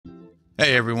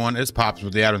Hey everyone, it's Pops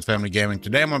with the Adams Family Gaming.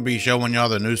 Today I'm going to be showing y'all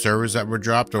the new servers that were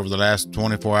dropped over the last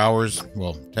 24 hours.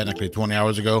 Well, technically 20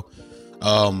 hours ago.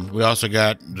 We also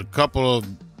got a couple of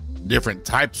different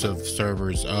types of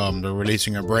servers. They're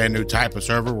releasing a brand new type of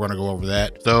server. We're going to go over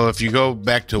that. So if you go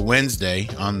back to Wednesday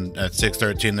at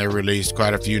 6/13, they released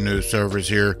quite a few new servers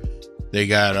here. They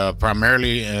got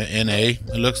primarily NA,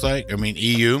 it looks like. I mean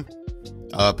EU,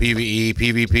 PvE,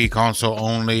 PvP console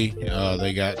only.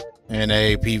 They got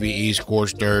NA, PvE,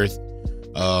 Scorched Earth,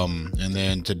 and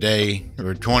then today,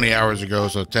 or 20 hours ago,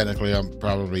 so technically I'm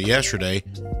probably yesterday,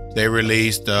 they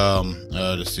released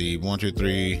let's see, 1 2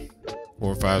 3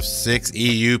 4 5 6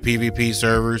 EU PvP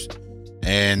servers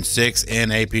and 6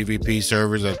 NA PvP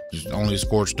servers. That's only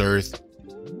Scorched Earth.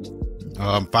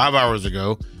 5 hours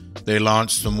ago they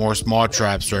launched some more small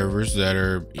tribe servers that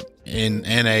are in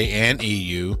NA and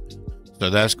EU. So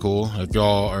that's cool. If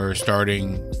y'all are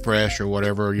starting fresh or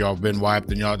whatever, y'all been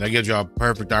wiped, and that gives y'all a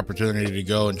perfect opportunity to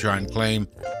go and try and claim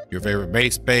your favorite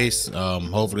base space.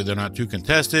 Hopefully they're not too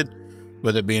contested,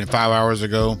 with it being 5 hours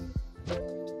ago.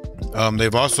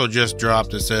 They've also just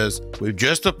dropped, it says, we've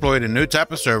just deployed a new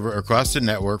type of server across the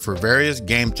network for various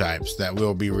game types that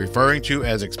we'll be referring to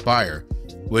as Expire,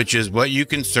 which is what you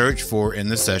can search for in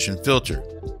the session filter.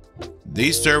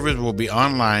 These servers will be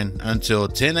online until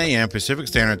 10 a.m. Pacific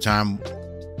Standard Time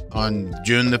on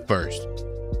June the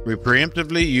 1st. We're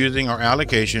preemptively using our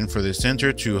allocation for the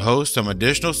center to host some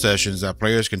additional sessions that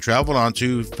players can travel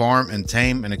onto, farm and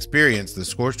tame and experience the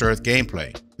Scorched Earth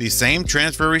gameplay. These same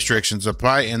transfer restrictions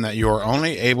apply in that you are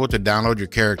only able to download your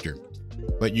character,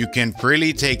 but you can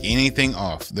freely take anything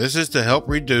off. This is to help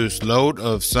reduce load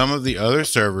of some of the other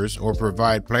servers or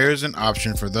provide players an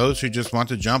option for those who just want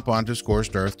to jump onto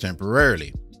Scorched Earth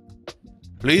temporarily.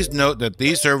 Please note that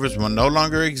these servers will no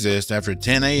longer exist after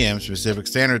 10 a.m. Pacific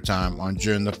Standard Time on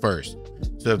June the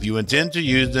 1st. So if you intend to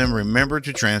use them, remember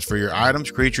to transfer your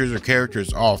items, creatures, or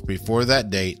characters off before that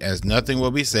date, as nothing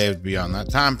will be saved beyond that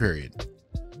time period.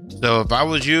 So if I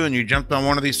was you and you jumped on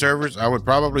one of these servers, I would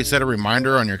probably set a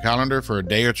reminder on your calendar for a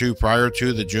day or two prior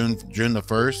to the June the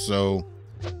 1st. So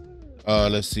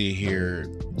let's see here,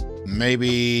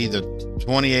 maybe the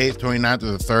 28th, 29th,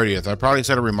 or the 30th. I'd probably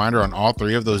set a reminder on all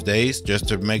three of those days just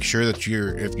to make sure that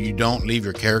if you don't leave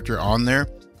your character on there,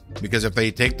 because if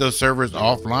they take those servers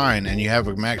offline and you have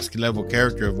a max level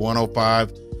character of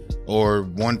 105 or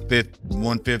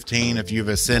 115 if you've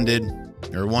ascended,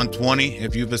 or 120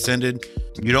 if you've ascended,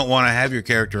 you don't want to have your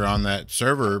character on that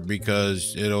server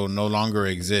because it'll no longer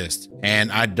exist.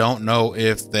 And I don't know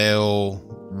if they'll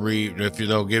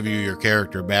give you your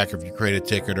character back if you create a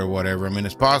ticket or whatever. I mean,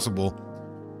 it's possible.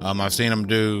 I've seen them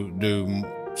do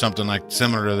something like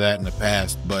similar to that in the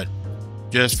past, but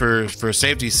just for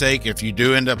safety's sake, if you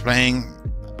do end up playing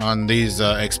on these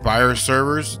Expire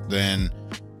servers, then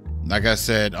like I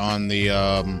said, on the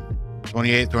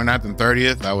 28th, 29th, and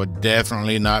 30th, I would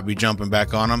definitely not be jumping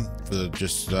back on them, for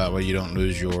just that way you don't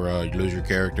lose your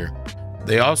character.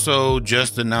 They also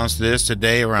just announced this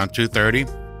today around 2:30,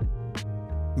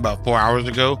 about 4 hours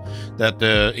ago, that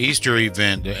the Easter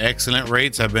event, the excellent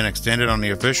rates, have been extended on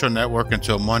the official network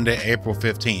until Monday, April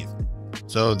 15th.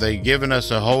 So they've given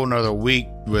us a whole nother week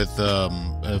with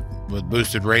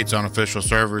boosted rates on official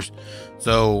servers.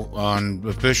 So on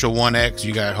official 1X,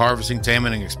 you got harvesting,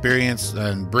 taming, and experience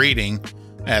and breeding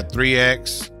at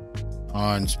 3X.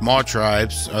 On small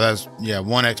tribes, 1X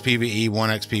PvE,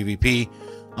 1X PvP.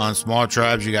 On small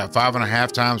tribes, you got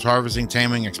 5.5 times harvesting,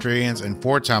 taming, experience, and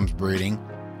 4 times breeding.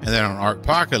 And then on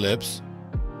Apocalypse,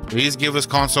 please give us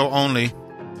console only.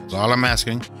 That's all I'm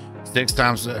asking. 6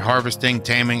 times harvesting,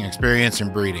 taming, experience,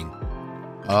 and breeding.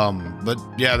 But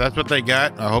yeah, that's what they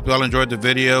got. I hope y'all enjoyed the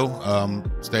video.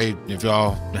 If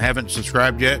y'all haven't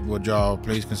subscribed yet, would y'all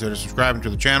please consider subscribing to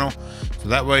the channel, so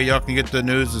that way y'all can get the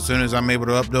news as soon as I'm able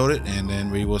to upload it, and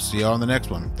then we will see y'all on the next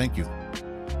one. Thank you.